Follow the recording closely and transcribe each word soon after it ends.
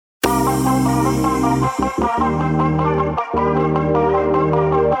Tonight,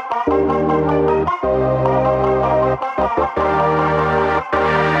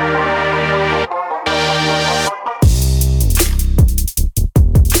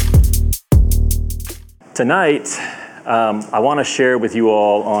 I want to share with you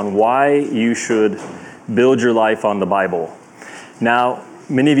all on why you should build your life on the Bible. Now,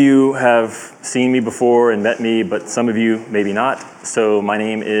 many of you have seen me before and met me, but some of you maybe not. So my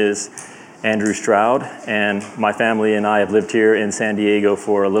name is Andrew Stroud, and my family and I have lived here in San Diego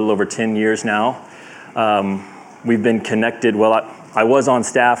for a little over 10 years now. We've been connected. Well, I was on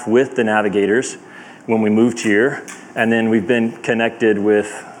staff with the Navigators when we moved here, and then we've been connected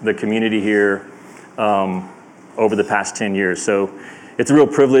with the community here over the past 10 years. So it's a real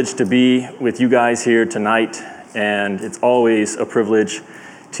privilege to be with you guys here tonight, and it's always a privilege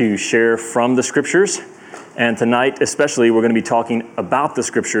to share from the scriptures. And tonight especially, we're going to be talking about the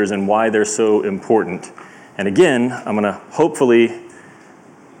scriptures and why they're so important. And again, I'm going to hopefully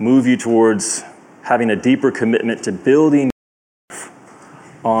move you towards having a deeper commitment to building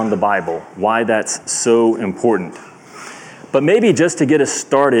on the Bible, why that's so important. But maybe just to get us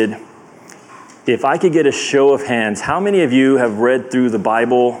started, if I could get a show of hands, how many of you have read through the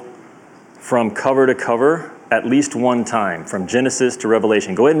Bible from cover to cover at least one time, from Genesis to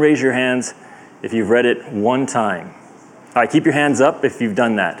Revelation? Go ahead and raise your hands if you've read it one time. All right, keep your hands up if you've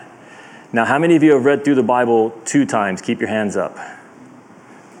done that. Now, how many of you have read through the Bible 2 times? Keep your hands up.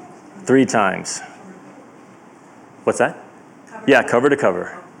 3 times. What's that? Yeah, cover to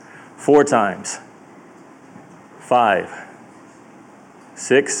cover. 4 times. 5.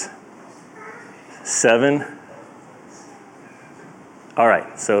 6. 7. All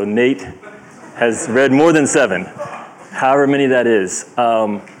right, so Nate has read more than 7, however many that is.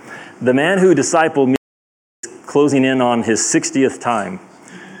 The man who discipled me is closing in on his 60th time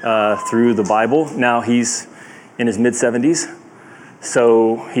through the Bible. Now he's in his mid-70s,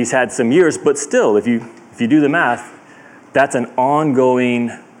 so he's had some years, but still, if you do the math, that's an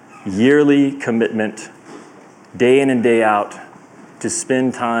ongoing yearly commitment, day in and day out, to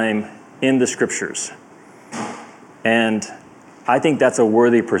spend time in the scriptures. And I think that's a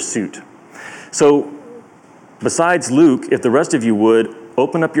worthy pursuit. So besides Luke, if the rest of you would,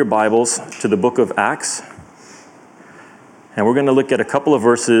 open up your Bibles to the book of Acts. And we're going to look at a couple of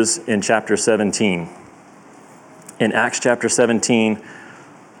verses in chapter 17. In Acts chapter 17,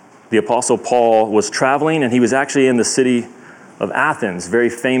 the Apostle Paul was traveling, and he was actually in the city of Athens, very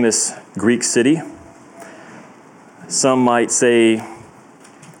famous Greek city. Some might say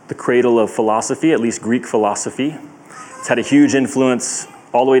the cradle of philosophy, at least Greek philosophy. It's had a huge influence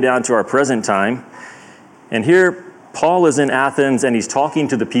all the way down to our present time. And here, Paul is in Athens, and he's talking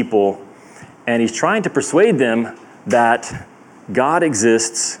to the people, and he's trying to persuade them that God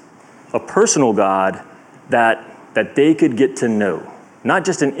exists, a personal God that they could get to know. Not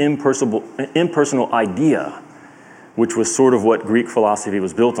just an impersonal idea, which was sort of what Greek philosophy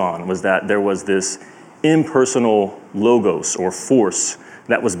was built on, was that there was this impersonal logos or force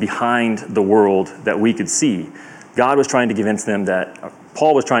that was behind the world that we could see. Paul was trying to convince them that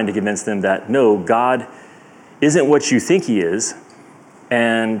no, God isn't what you think he is,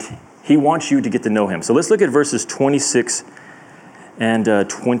 and he wants you to get to know him. So let's look at verses 26 and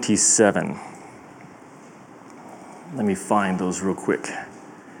 27. Let me find those real quick.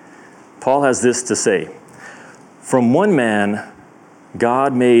 Paul has this to say: "From one man,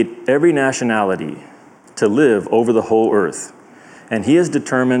 God made every nationality to live over the whole earth, and he has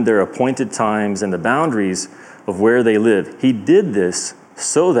determined their appointed times and the boundaries of where they live. He did this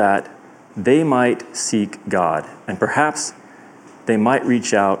so that they might seek God, and perhaps they might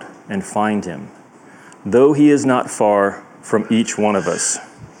reach out and find him, though he is not far from each one of us."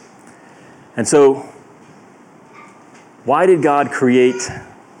 And so, why did God create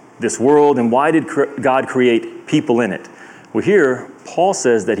this world, and why did God create people in it? Well, here, Paul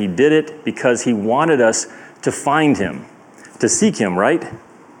says that he did it because he wanted us to find him, to seek him, right?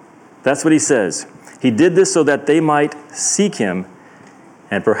 That's what he says. He did this so that they might seek him,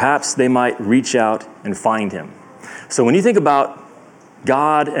 and perhaps they might reach out and find him. So when you think about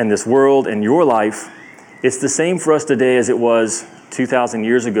God and this world and your life, it's the same for us today as it was 2,000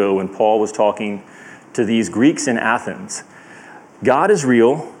 years ago when Paul was talking to these Greeks in Athens. God is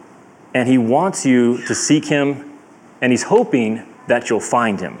real, and he wants you to seek him, and he's hoping that you'll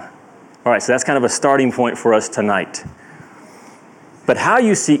find him. All right, so that's kind of a starting point for us tonight. But how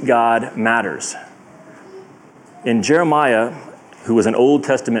you seek God matters. In Jeremiah, who was an Old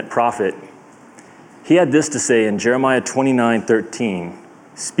Testament prophet, he had this to say in Jeremiah 29:13.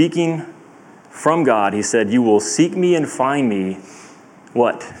 Speaking from God, he said, "You will seek me and find me,"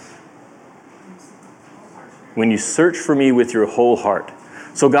 what? when you search for me with your whole heart.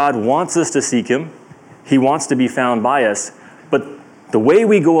 So God wants us to seek him. He wants to be found by us. But the way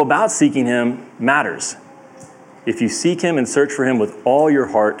we go about seeking him matters. If you seek him and search for him with all your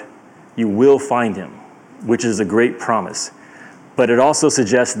heart, you will find him, which is a great promise. But it also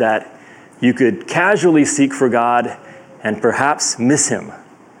suggests that you could casually seek for God and perhaps miss him.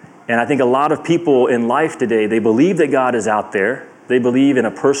 And I think a lot of people in life today, they believe that God is out there. They believe in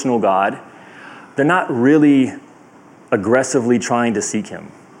a personal God. They're not really aggressively trying to seek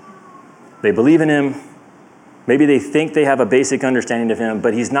him. They believe in him. Maybe they think they have a basic understanding of him,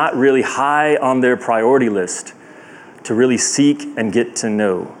 but he's not really high on their priority list to really seek and get to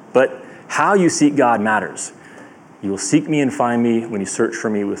know. But how you seek God matters. You will seek me and find me when you search for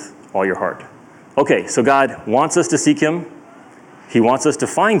me with all your heart. Okay, so God wants us to seek him. He wants us to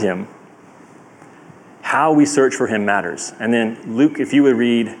find him. How we search for him matters. And then Luke, if you would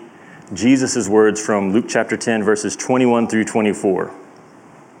read Jesus' words from Luke chapter 10, verses 21 through 24.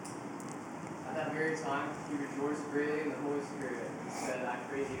 At that very time, he rejoiced greatly in the Holy Spirit and said, I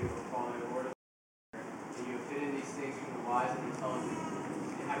praise you, O Father, Lord of the earth, that you have hidden these things from the wise and intelligent,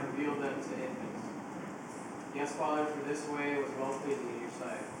 and have revealed them to infants. Yes, Father, for this way was well pleasing in your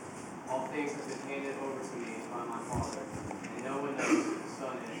sight. All things have been handed over to me by my Father, and no one knows who the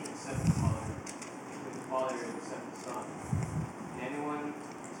Son is except the Father, and who the Father is except the Son, and anyone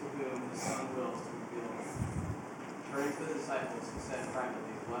to whom the Son wills to reveal him. Turning to the disciples, he said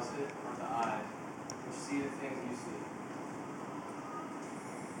privately, Blessed are the eyes which see the things you see.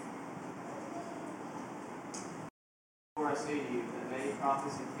 For I say to you that many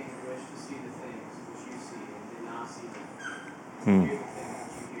prophets and kings wish to see the things which you see and did not see them. Hear the things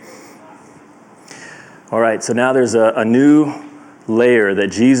which you hear and did not hear. All right, so now there's a new layer that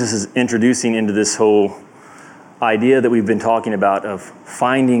Jesus is introducing into this whole idea that we've been talking about of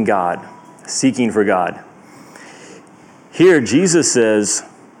finding God, seeking for God. Here, Jesus says,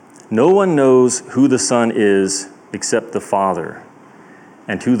 no one knows who the Son is except the Father,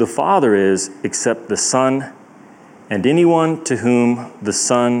 and who the Father is except the Son, and anyone to whom the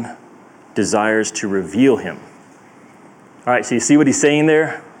Son desires to reveal him. All right, so you see what he's saying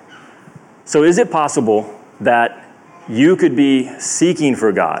there? So is it possible that you could be seeking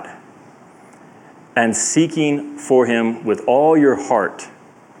for God and seeking for him with all your heart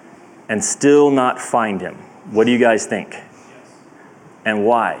and still not find him? What do you guys think? Yes. And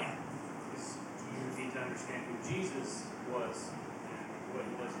why? Because you need to understand who Jesus was and what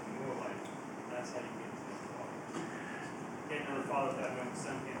he was in your life. That's how you get to the Father. You can't know the Father without knowing the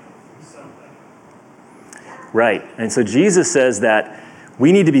Son, you can't know the Son without knowing the Father. Right. And so Jesus says that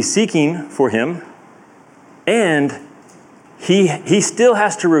we need to be seeking for him, and he still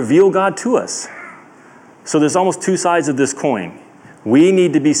has to reveal God to us. So there's almost two sides of this coin. We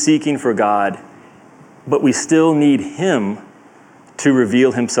need to be seeking for God, but we still need him to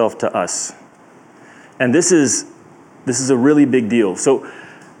reveal himself to us. And this is a really big deal. So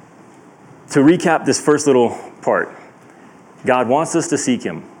to recap this first little part, God wants us to seek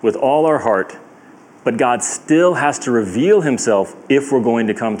him with all our heart, but God still has to reveal himself if we're going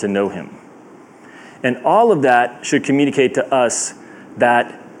to come to know him. And all of that should communicate to us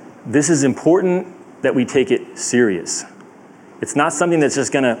that this is important, that we take it serious. It's not something that's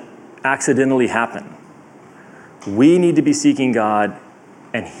just going to accidentally happen. We need to be seeking God,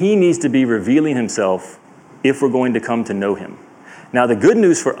 and he needs to be revealing himself if we're going to come to know him. Now, the good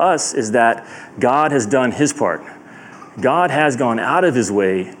news for us is that God has done his part. God has gone out of his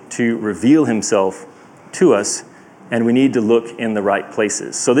way to reveal himself to us, and we need to look in the right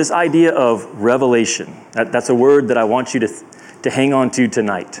places. So this idea of revelation, that's a word that I want you to hang on to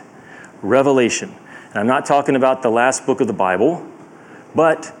tonight. Revelation. And I'm not talking about the last book of the Bible,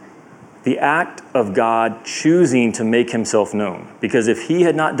 but the act of God choosing to make himself known. Because if he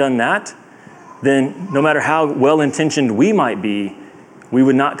had not done that, then no matter how well-intentioned we might be, we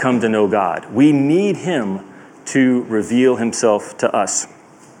would not come to know God. We need him to reveal himself to us.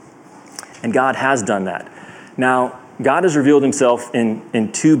 And God has done that. Now, God has revealed himself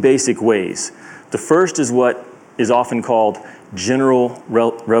in two basic ways. The first is what is often called general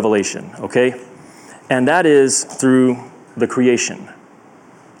revelation, okay? And that is through the creation,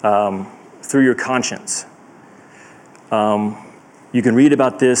 through your conscience. You can read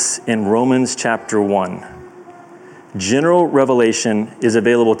about this in Romans chapter 1. General revelation is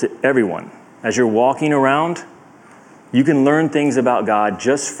available to everyone. As you're walking around, you can learn things about God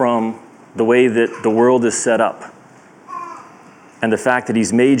just from the way that the world is set up and the fact that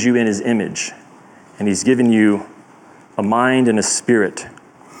he's made you in his image and he's given you a mind and a spirit.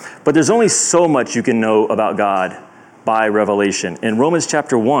 But there's only so much you can know about God by revelation. In Romans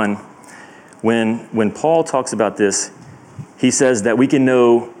chapter 1, when Paul talks about this, he says that we can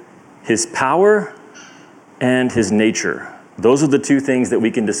know his power and his nature. Those are the two things that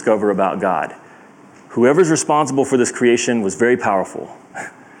we can discover about God. Whoever's responsible for this creation was very powerful.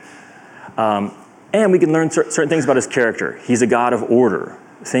 And we can learn certain things about his character. He's a God of order.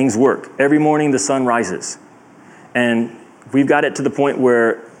 Things work. Every morning the sun rises. And we've got it to the point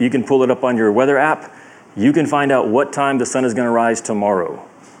where you can pull it up on your weather app. You can find out what time the sun is going to rise tomorrow,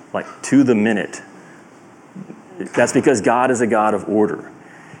 like to the minute. That's because God is a God of order.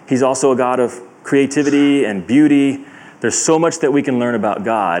 He's also a God of creativity and beauty. There's so much that we can learn about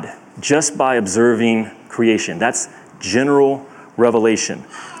God just by observing creation. That's general revelation.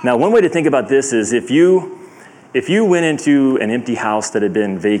 Now, one way to think about this is if you went into an empty house that had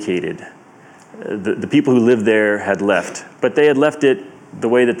been vacated, the people who lived there had left, but they had left it the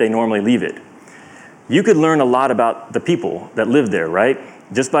way that they normally leave it. You could learn a lot about the people that lived there, right?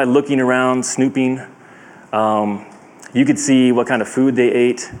 Just by looking around, snooping. You could see what kind of food they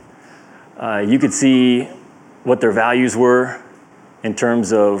ate. You could see what their values were in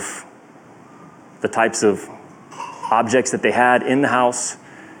terms of the types of objects that they had in the house.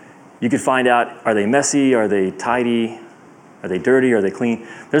 You could find out, are they messy? Are they tidy? Are they dirty? Are they clean?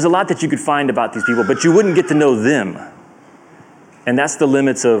 There's a lot that you could find about these people, but you wouldn't get to know them. And that's the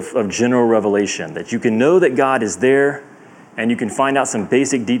limits of general revelation, that you can know that God is there and you can find out some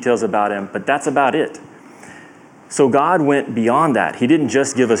basic details about him, but that's about it. So God went beyond that. He didn't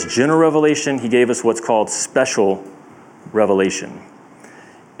just give us general revelation, he gave us what's called special revelation.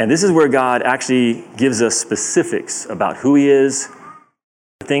 And this is where God actually gives us specifics about who he is,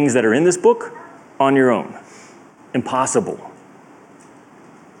 things that are in this book on your own. Impossible.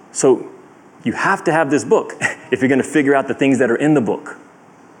 So you have to have this book if you're going to figure out the things that are in the book.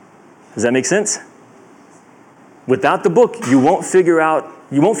 Does that make sense? Without the book, you won't figure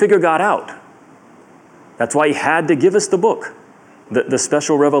God out. That's why he had to give us the book, the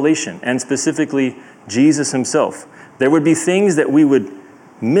special revelation, and specifically Jesus himself. There would be things that we would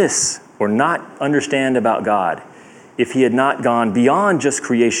miss or not understand about God if he had not gone beyond just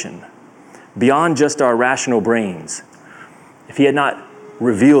creation, beyond just our rational brains. If he had not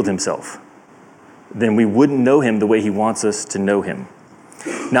revealed himself, then we wouldn't know him the way he wants us to know him.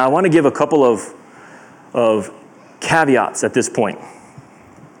 Now, I want to give a couple of caveats at this point.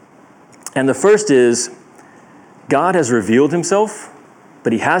 And the first is, God has revealed himself,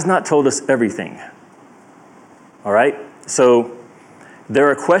 but he has not told us everything. All right? So there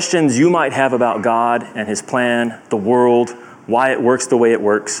are questions you might have about God and his plan, the world, why it works the way it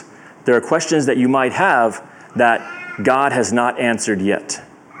works. There are questions that you might have that God has not answered yet.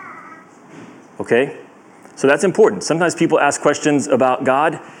 Okay? So that's important. Sometimes people ask questions about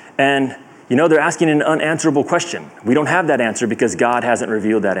God, and they're asking an unanswerable question. We don't have that answer because God hasn't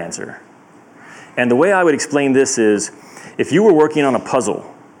revealed that answer. And the way I would explain this is, if you were working on a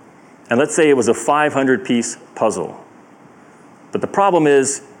puzzle, and let's say it was a 500-piece puzzle, but the problem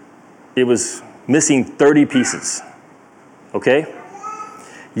is it was missing 30 pieces, okay?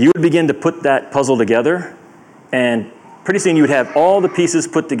 You would begin to put that puzzle together, and pretty soon you would have all the pieces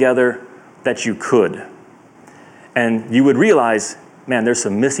put together that you could. And you would realize, man, there's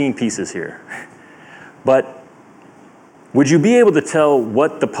some missing pieces here. But would you be able to tell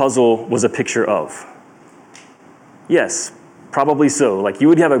what the puzzle was a picture of? Yes, probably so. Like, you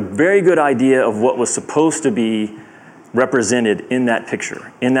would have a very good idea of what was supposed to be represented in that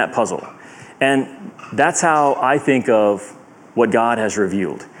picture, in that puzzle. And that's how I think of what God has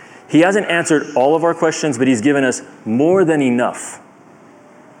revealed. He hasn't answered all of our questions, but he's given us more than enough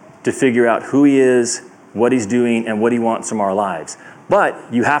to figure out who he is, what he's doing, and what he wants from our lives.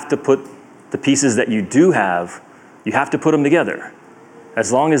 But you have to put the pieces that you do have, you have to put them together.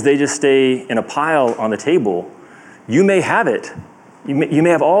 As long as they just stay in a pile on the table, you may have it. You may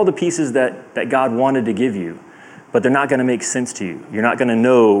have all the pieces that God wanted to give you, but they're not going to make sense to you. You're not going to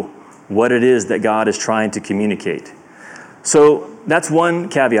know what it is that God is trying to communicate. So that's one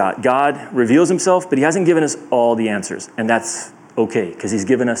caveat. God reveals himself, but he hasn't given us all the answers. And that's okay, because he's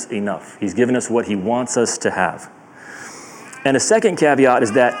given us enough. He's given us what he wants us to have. And a second caveat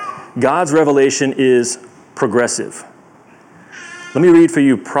is that God's revelation is progressive. Let me read for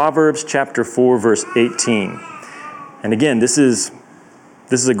you Proverbs chapter 4, verse 18. And again, this is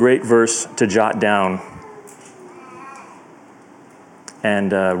a great verse to jot down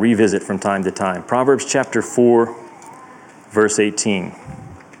and revisit from time to time. Proverbs chapter 4, verse 18.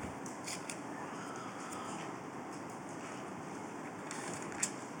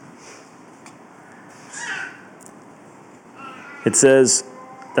 It says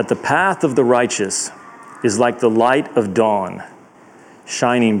that the path of the righteous is like the light of dawn,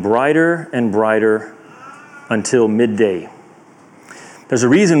 shining brighter and brighter until midday. There's a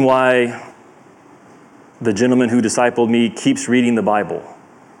reason why the gentleman who discipled me keeps reading the Bible,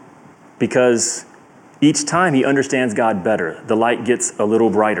 because each time he understands God better, the light gets a little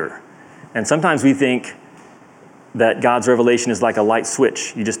brighter. And sometimes we think that God's revelation is like a light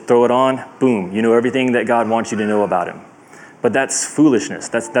switch. You just throw it on, boom, you know everything that God wants you to know about him. But that's foolishness.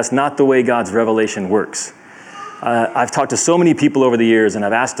 That's not the way God's revelation works. I've talked to so many people over the years, and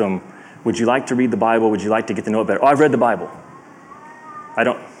I've asked them, would you like to read the Bible? Would you like to get to know it better? Oh, I've read the Bible. I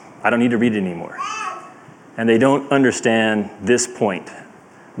don't need to read it anymore. And they don't understand this point,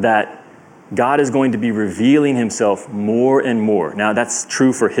 that God is going to be revealing himself more and more. Now, that's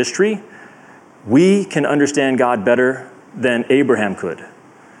true for history. We can understand God better than Abraham could,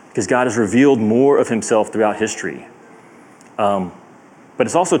 because God has revealed more of himself throughout history. But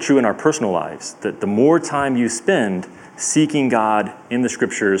it's also true in our personal lives, that the more time you spend seeking God in the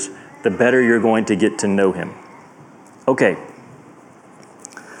scriptures, the better you're going to get to know him. Okay,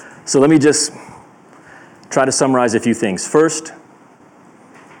 so let me just try to summarize a few things. First,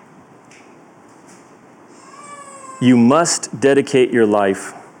 you must dedicate your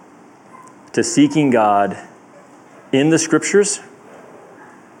life to seeking God in the scriptures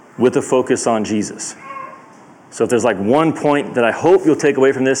with a focus on Jesus. So if there's like one point that I hope you'll take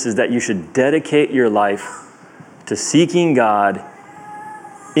away from this, is that you should dedicate your life to seeking God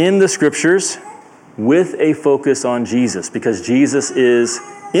in the scriptures with a focus on Jesus, because Jesus is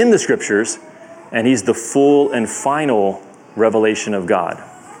in the scriptures and he's the full and final revelation of God.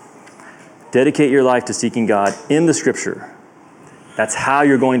 Dedicate your life to seeking God in the scripture. That's how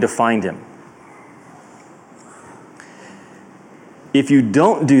you're going to find him. If you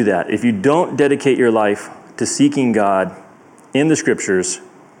don't do that, if you don't dedicate your life to seeking God in the scriptures,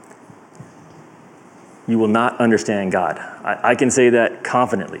 you will not understand God. I can say that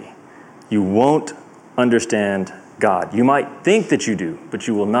confidently. You won't understand God. You might think that you do, but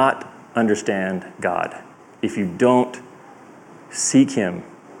you will not understand God if you don't seek him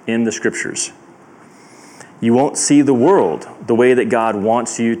in the scriptures. You won't see the world the way that God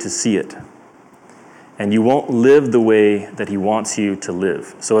wants you to see it. And you won't live the way that he wants you to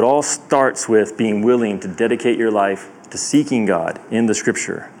live. So it all starts with being willing to dedicate your life to seeking God in the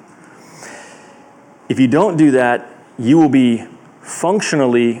scripture. If you don't do that, you will be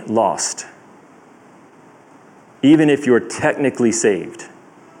functionally lost, even if you're technically saved.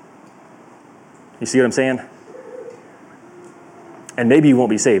 You see what I'm saying? And maybe you won't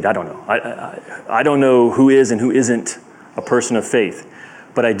be saved. I don't know. I don't know who is and who isn't a person of faith.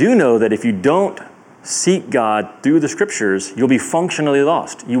 But I do know that if you don't seek God through the scriptures, you'll be functionally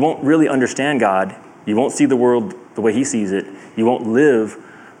lost. You won't really understand God. You won't see the world the way he sees it. You won't live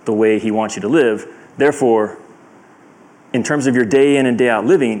the way he wants you to live. Therefore, in terms of your day in and day out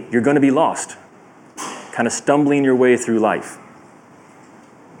living, you're going to be lost, kind of stumbling your way through life.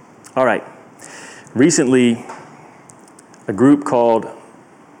 All right. Recently, a group called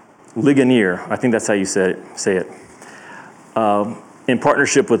Ligonier, I think that's how you say it, in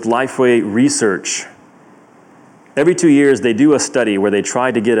partnership with Lifeway Research, every 2 years they do a study where they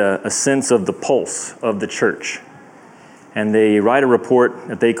try to get a sense of the pulse of the church. And they write a report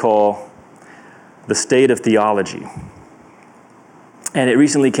that they call The State of Theology. And it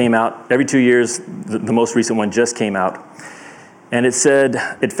recently came out. Every 2 years, the most recent one just came out. And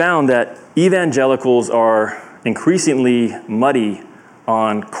it found that evangelicals are increasingly muddy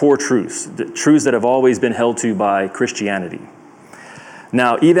on core truths, the truths that have always been held to by Christianity.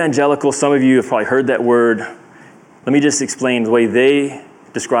 Now, evangelical, some of you have probably heard that word. Let me just explain the way they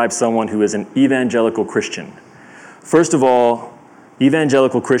describe someone who is an evangelical Christian. First of all,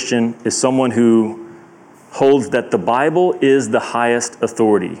 evangelical Christian is someone who holds that the Bible is the highest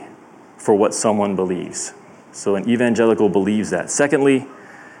authority for what someone believes. So an evangelical believes that. Secondly,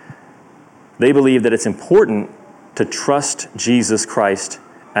 they believe that it's important to trust Jesus Christ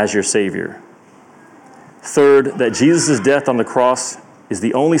as your Savior. Third, that Jesus' death on the cross is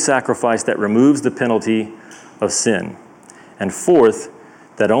the only sacrifice that removes the penalty of sin. And fourth,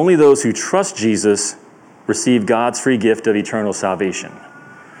 that only those who trust Jesus receive God's free gift of eternal salvation.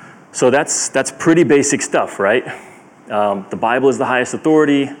 So that's pretty basic stuff, right? The Bible is the highest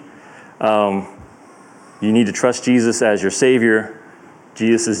authority. You need to trust Jesus as your Savior.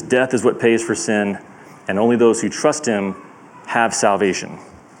 Jesus' death is what pays for sin, and only those who trust him have salvation.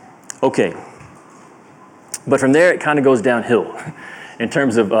 Okay. But from there, it kind of goes downhill in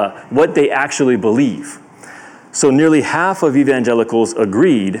terms of what they actually believe. So nearly half of evangelicals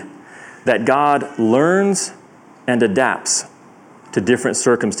agreed that God learns and adapts to different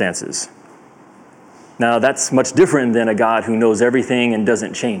circumstances. Now, that's much different than a God who knows everything and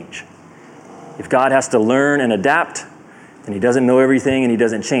doesn't change. If God has to learn and adapt, then he doesn't know everything and he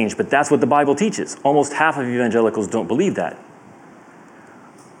doesn't change. But that's what the Bible teaches. Almost half of evangelicals don't believe that.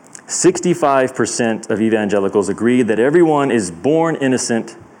 65% of evangelicals agree that everyone is born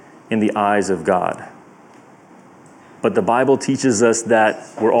innocent in the eyes of God. But the Bible teaches us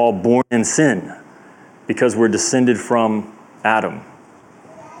that we're all born in sin because we're descended from Adam.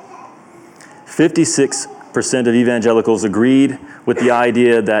 56% of evangelicals agreed with the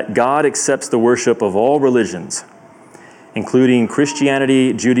idea that God accepts the worship of all religions, including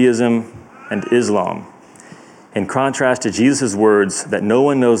Christianity, Judaism, and Islam, in contrast to Jesus' words that no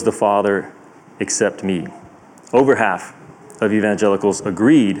one knows the Father except me. Over half of evangelicals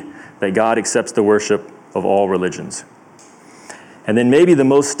agreed that God accepts the worship of all religions. And then maybe the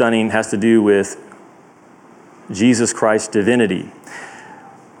most stunning has to do with Jesus Christ's divinity.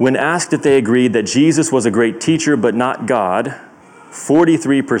 When asked if they agreed that Jesus was a great teacher but not God,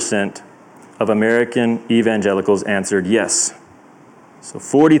 43% of American evangelicals answered yes. So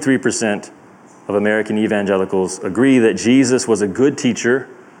 43% of American evangelicals agree that Jesus was a good teacher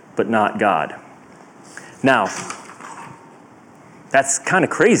but not God. Now, that's kind of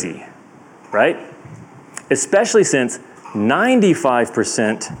crazy, right? Especially since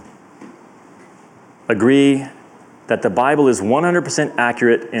 95% agree that the Bible is 100%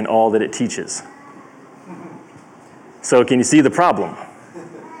 accurate in all that it teaches. So can you see the problem?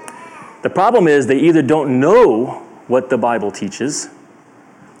 The problem is they either don't know what the Bible teaches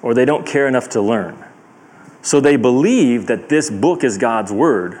or they don't care enough to learn. So they believe that this book is God's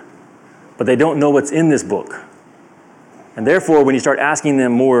word, but they don't know what's in this book. And therefore, when you start asking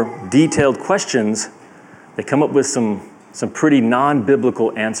them more detailed questions, they come up with some pretty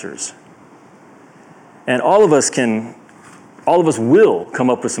non-biblical answers. And all of us will come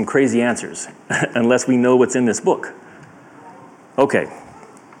up with some crazy answers unless we know what's in this book. Okay,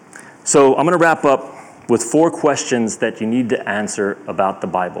 so I'm going to wrap up with 4 questions that you need to answer about the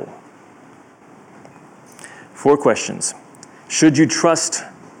Bible. 4 questions. Should you trust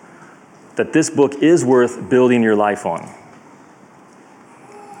that this book is worth building your life on?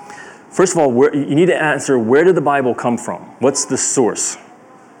 First of all, you need to answer, where did the Bible come from? What's the source?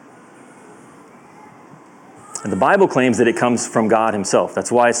 And the Bible claims that it comes from God himself.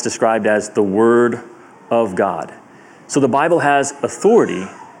 That's why it's described as the Word of God. So the Bible has authority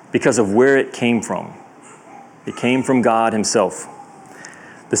because of where it came from. It came from God himself.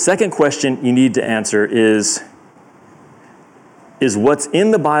 The second question you need to answer is what's in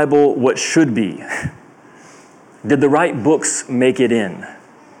the Bible what should be? Did the right books make it in?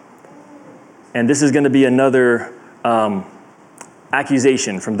 And this is going to be another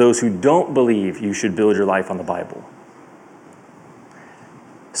accusation from those who don't believe you should build your life on the Bible.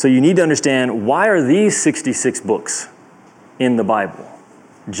 So you need to understand, why are these 66 books in the Bible,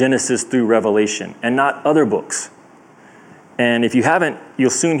 Genesis through Revelation, and not other books? And if you haven't, you'll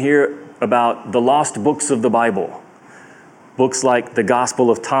soon hear about the lost books of the Bible, books like the Gospel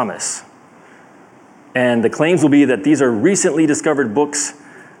of Thomas. And the claims will be that these are recently discovered books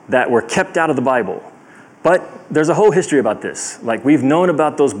that were kept out of the Bible. But there's a whole history about this. Like, we've known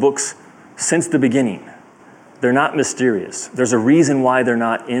about those books since the beginning. They're not mysterious. There's a reason why they're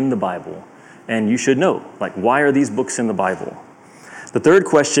not in the Bible. And you should know, like, why are these books in the Bible? The third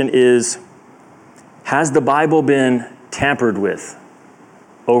question is, has the Bible been tampered with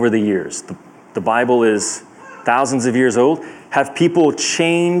over the years? The Bible is thousands of years old. Have people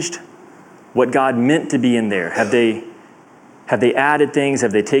changed what God meant to be in there? Have they added things?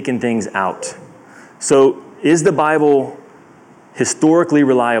 Have they taken things out? So is the Bible historically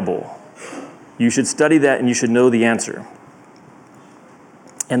reliable? You should study that and you should know the answer.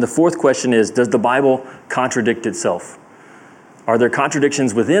 And the fourth question is, does the Bible contradict itself? Are there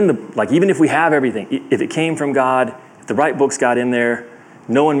contradictions within like, even if we have everything, if it came from God, if the right books got in there,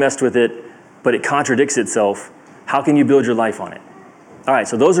 no one messed with it, but it contradicts itself, how can you build your life on it? All right,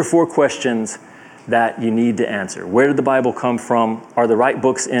 so those are 4 questions that you need to answer. Where did the Bible come from? Are the right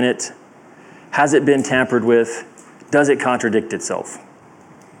books in it? Has it been tampered with? Does it contradict itself?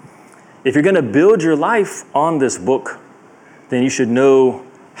 If you're going to build your life on this book, then you should know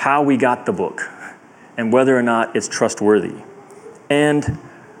how we got the book and whether or not it's trustworthy. And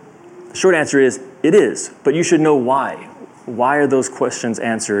the short answer is, it is, but you should know why. Why are those questions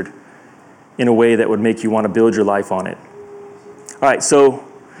answered in a way that would make you want to build your life on it? All right, so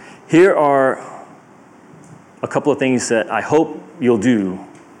here are a couple of things that I hope you'll do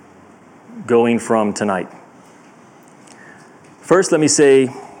going from tonight. First, let me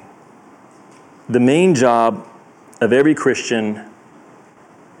say, the main job of every Christian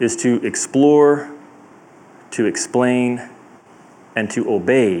is to explore to explain and to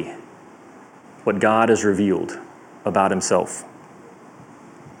obey what God has revealed about himself.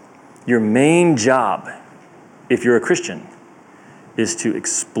 Your main job, if you're a Christian, is to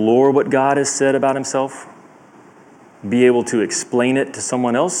explore what God has said about himself, be able to explain it to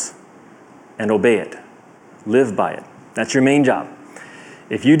someone else, and obey it. Live by it. That's your main job.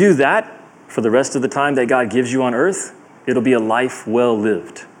 If you do that for the rest of the time that God gives you on earth, it'll be a life well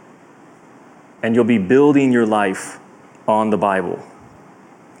lived. And you'll be building your life on the Bible.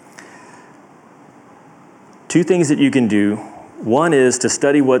 Two things that you can do. One is to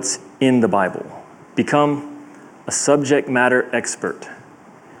study what's in the Bible. Become a subject matter expert.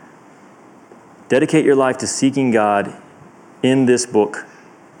 Dedicate your life to seeking God in this book,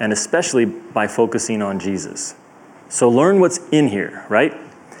 and especially by focusing on Jesus. So learn what's in here, right?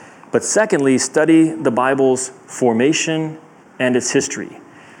 But secondly, study the Bible's formation and its history.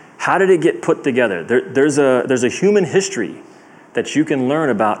 How did it get put together? There's a human history that you can learn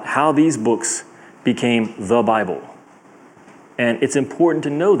about how these books became the Bible. And it's important to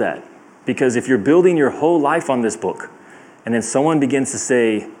know that, because if you're building your whole life on this book, and then someone begins to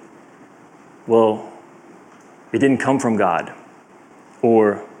say, well, it didn't come from God,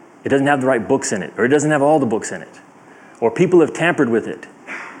 or it doesn't have the right books in it, or it doesn't have all the books in it, or people have tampered with it,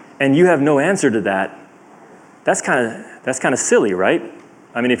 and you have no answer to that, that's kind of silly, right?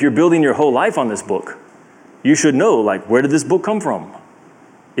 I mean, if you're building your whole life on this book, you should know, like, where did this book come from?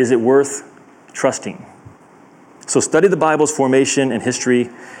 Is it worth trusting? So study the Bible's formation and history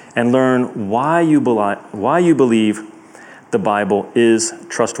and learn why you believe the Bible is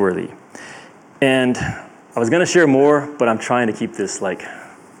trustworthy. And I was going to share more, but I'm trying to keep this like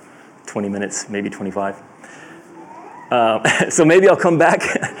 20 minutes, maybe 25. So maybe I'll come back.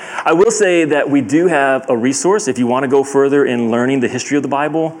 I will say that we do have a resource if you want to go further in learning the history of the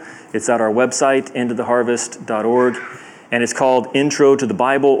Bible. It's at our website, endoftheharvest.org, and it's called Intro to the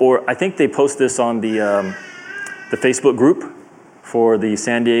Bible, or I think they post this on the Facebook group for the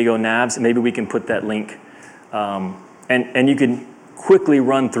San Diego Navs. Maybe we can put that link. And you can quickly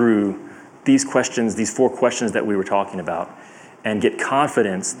run through these questions, these 4 questions that we were talking about, and get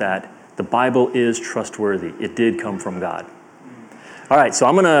confidence that the Bible is trustworthy. It did come from God. All right, so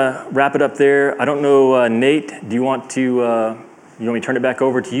I'm going to wrap it up there. I don't know, Nate, do you want me to turn it back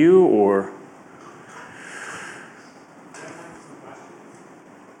over to you, or?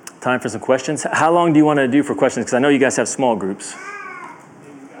 Time for some questions. How long do you want to do for questions? Because I know you guys have small groups.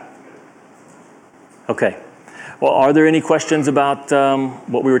 Okay. Well, are there any questions about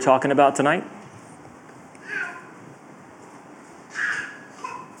what we were talking about tonight?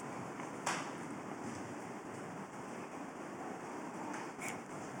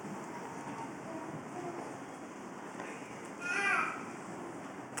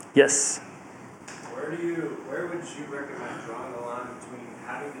 Yes. Where would you recommend drawing the line between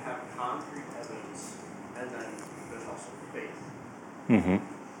having to have concrete evidence and then there's also faith? Mm-hmm.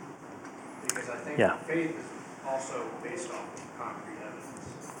 Because I think faith is also based off of concrete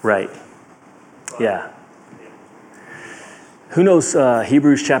evidence. Right. Yeah. Who knows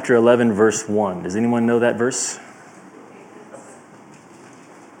Hebrews chapter 11, verse 1? Does anyone know that verse?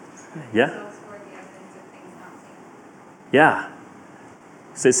 Yeah? Yeah.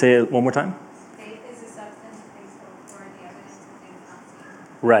 Say it one more time. Faith is a substance of things hoped for, the evidence of things not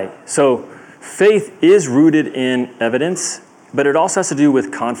seen. Right. So faith is rooted in evidence, but it also has to do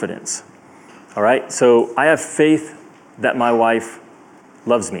with confidence. All right? So I have faith that my wife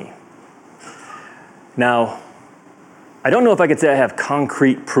loves me. Now, I don't know if I could say I have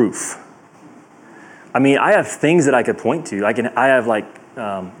concrete proof. I mean, I have things that I could point to. I have like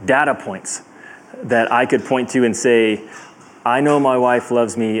data points that I could point to and say, I know my wife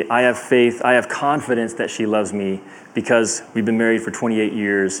loves me. I have faith. I have confidence that she loves me because we've been married for 28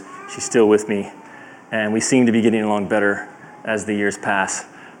 years. She's still with me. And we seem to be getting along better as the years pass,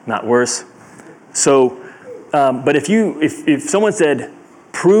 not worse. So, but if someone said,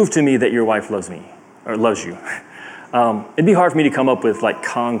 prove to me that your wife loves me or loves you, it'd be hard for me to come up with like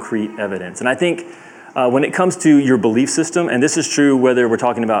concrete evidence. And I think when it comes to your belief system, and this is true whether we're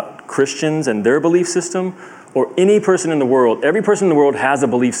talking about Christians and their belief system or any person in the world, every person in the world has a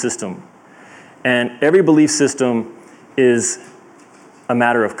belief system. And every belief system is a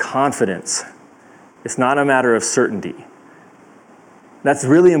matter of confidence. It's not a matter of certainty. That's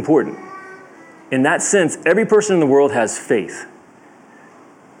really important. In that sense, every person in the world has faith.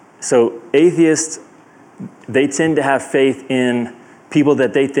 So atheists, they tend to have faith in people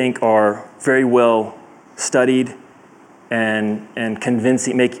that they think are very well studied and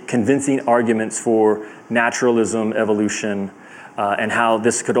make convincing arguments for naturalism, evolution. and how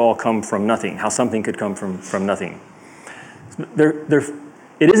this could all come from nothing, how something could come from nothing.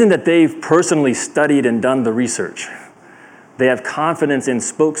 It isn't that they've personally studied and done the research. They have confidence in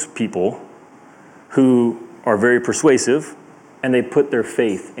spokespeople who are very persuasive, and they put their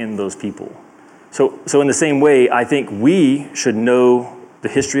faith in those people. So in the same way, I think we should know the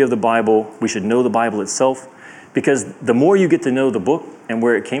history of the Bible. We should know the Bible itself, because the more you get to know the book and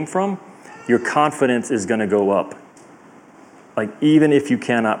where it came from, your confidence is going to go up. Like, even if you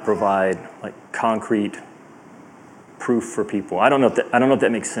cannot provide like concrete proof for people. I don't know if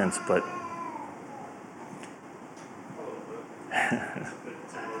that makes sense, but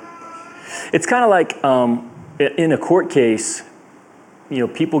it's kind of like in a court case,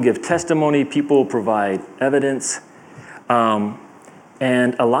 people give testimony, people provide evidence,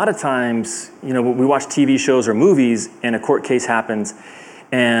 and a lot of times, we watch TV shows or movies, and a court case happens,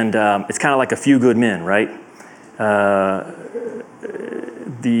 and it's kind of like A Few Good Men, right?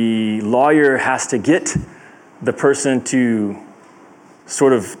 The lawyer has to get the person to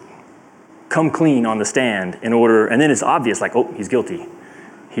sort of come clean on the stand in order, and then it's obvious, like, oh, he's guilty.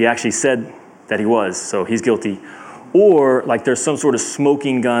 He actually said that he was, so he's guilty. Or like there's some sort of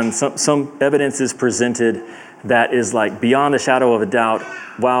smoking gun, some evidence is presented that is like beyond a shadow of a doubt,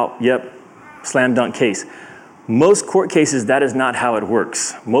 wow, yep, slam dunk case. Most court cases, that is not how it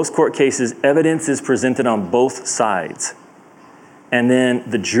works. Most court cases, evidence is presented on both sides. And then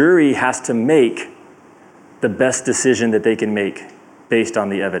the jury has to make the best decision that they can make based on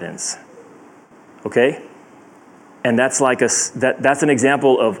the evidence. Okay? And that's that's an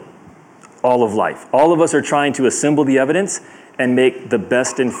example of all of life. All of us are trying to assemble the evidence and make the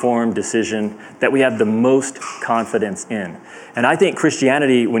best informed decision that we have the most confidence in. And I think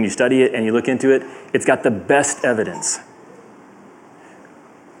Christianity, when you study it and you look into it, it's got the best evidence.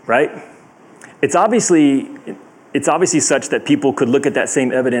 Right? It's obviously such that people could look at that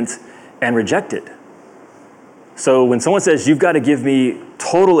same evidence and reject it. So when someone says, you've got to give me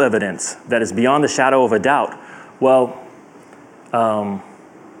total evidence that is beyond the shadow of a doubt, well,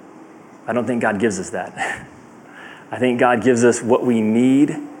 I don't think God gives us that. I think God gives us what we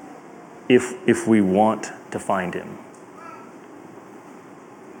need if we want to find him.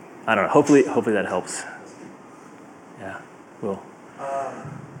 I don't know. Hopefully that helps. Yeah, Will.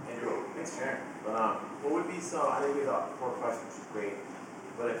 Andrew, thanks for sharing. But what would be I think we got 4 questions, which is great.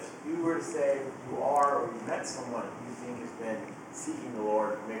 But if you were to say you are, or you met someone who you think has been seeking the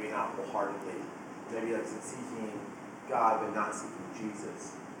Lord, maybe not wholeheartedly, maybe like seeking God but not seeking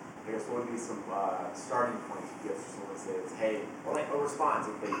Jesus, I guess what would be some starting points you give for someone to say, hey, or like a response,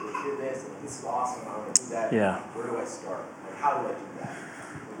 if they hear this, and this is awesome, I want to do that, yeah. Where do I start? Like, how do I do that?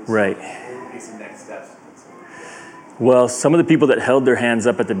 Right. What would be some next steps? Well, some of the people that held their hands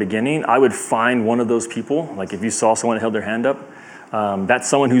up at the beginning, I would find one of those people. Like if you saw someone that held their hand up, that's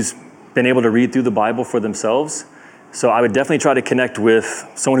someone who's been able to read through the Bible for themselves. So I would definitely try to connect with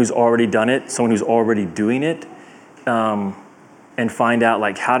someone who's already done it, someone who's already doing it, and find out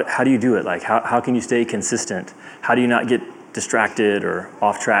like how do you do it? Like how can you stay consistent? How do you not get distracted or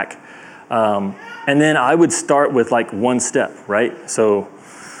off track? And then I would start with like one step, right? So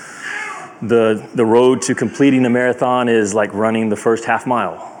the road to completing a marathon is like running the first half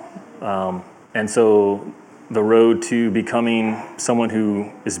mile. And so the road to becoming someone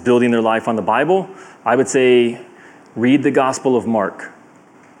who is building their life on the Bible, I would say read the Gospel of Mark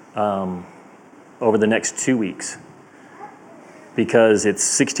over the next 2 weeks. Because it's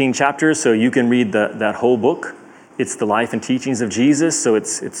 16 chapters, so you can read that whole book. It's the life and teachings of Jesus, so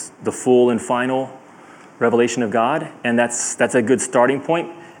it's the full and final revelation of God, and that's a good starting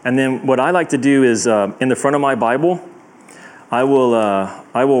point. And then what I like to do is in the front of my Bible, I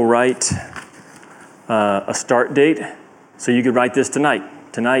will write a start date. So you could write this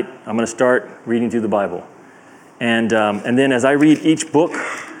tonight. Tonight, I'm going to start reading through the Bible, and then as I read each book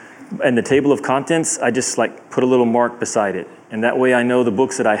and the table of contents, I just like put a little mark beside it. And that way I know the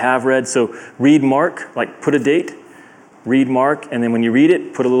books that I have read. So read Mark, like put a date, read Mark, and then when you read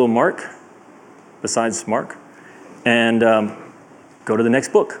it, put a little mark besides Mark, and go to the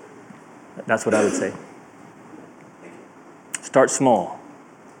next book. That's what I would say. Start small.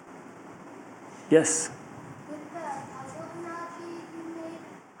 Yes? With the puzzle analogy you made,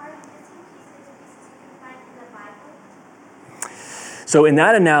 are the missing pieces you can find in the Bible? So in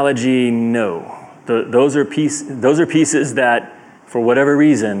that analogy, no. Those are pieces that, for whatever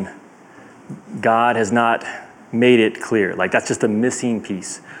reason, God has not made it clear. Like that's just a missing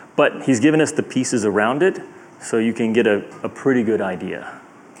piece. But he's given us the pieces around it, so you can get a pretty good idea.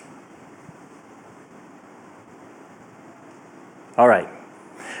 All right.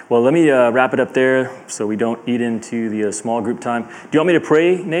 Well, let me wrap it up there so we don't eat into the small group time. Do you want me to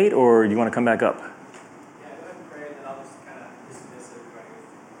pray, Nate, or do you want to come back up? Yeah, go ahead and pray, and then I'll just kind of dismiss everybody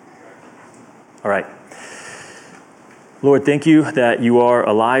with All right. Lord, thank you that you are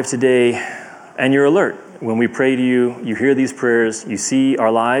alive today and you're alert. When we pray to you, you hear these prayers, you see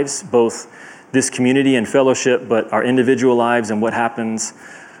our lives, both this community and fellowship, but our individual lives and what happens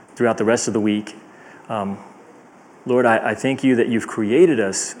throughout the rest of the week. Lord, I thank you that you've created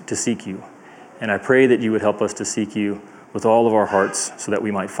us to seek you. And I pray that you would help us to seek you with all of our hearts so that we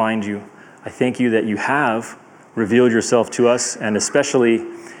might find you. I thank you that you have revealed yourself to us, and especially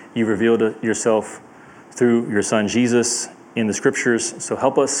you revealed yourself through your son Jesus in the scriptures. So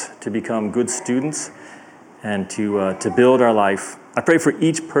help us to become good students and to build our life. I pray for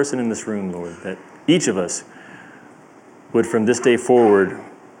each person in this room, Lord, that each of us would from this day forward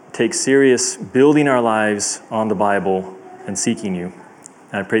take serious building our lives on the Bible and seeking you.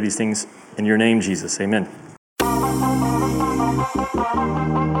 And I pray these things in your name, Jesus. Amen.